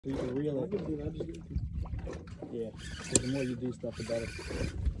You can reel it. Yeah, the more you do stuff, the better.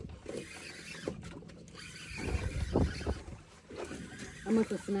 I must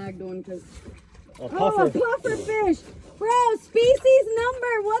have snagged one because. A puffer. Oh, a puffer fish! Bro, species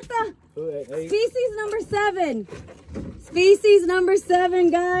number, what the? Hey. Species number 7. Species number 7,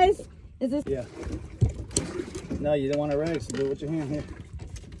 guys. Is this? Yeah. No, you don't want to rag, so do it with your hand here.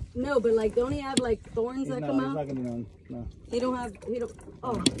 No, but like, don't he have like thorns that come He's out? not gonna do none. No. He don't have. He don't.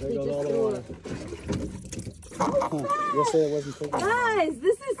 Oh, There he goes just all the threw water. it. You'll say it wasn't taken. Guys,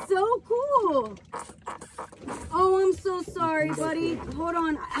 this is so cool. Oh, I'm so sorry, buddy. Hold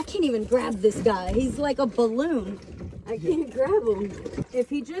on. I can't even grab this guy. He's like a balloon. I can't grab him. If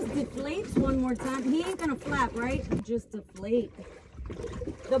he just deflates one more time, he ain't gonna flap, right? Just deflate.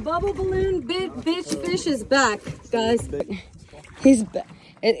 The bubble balloon bitch fish is back, guys. He's back.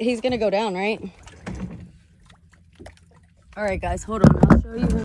 He's gonna go down, right? All right, guys, hold on. I'll show you.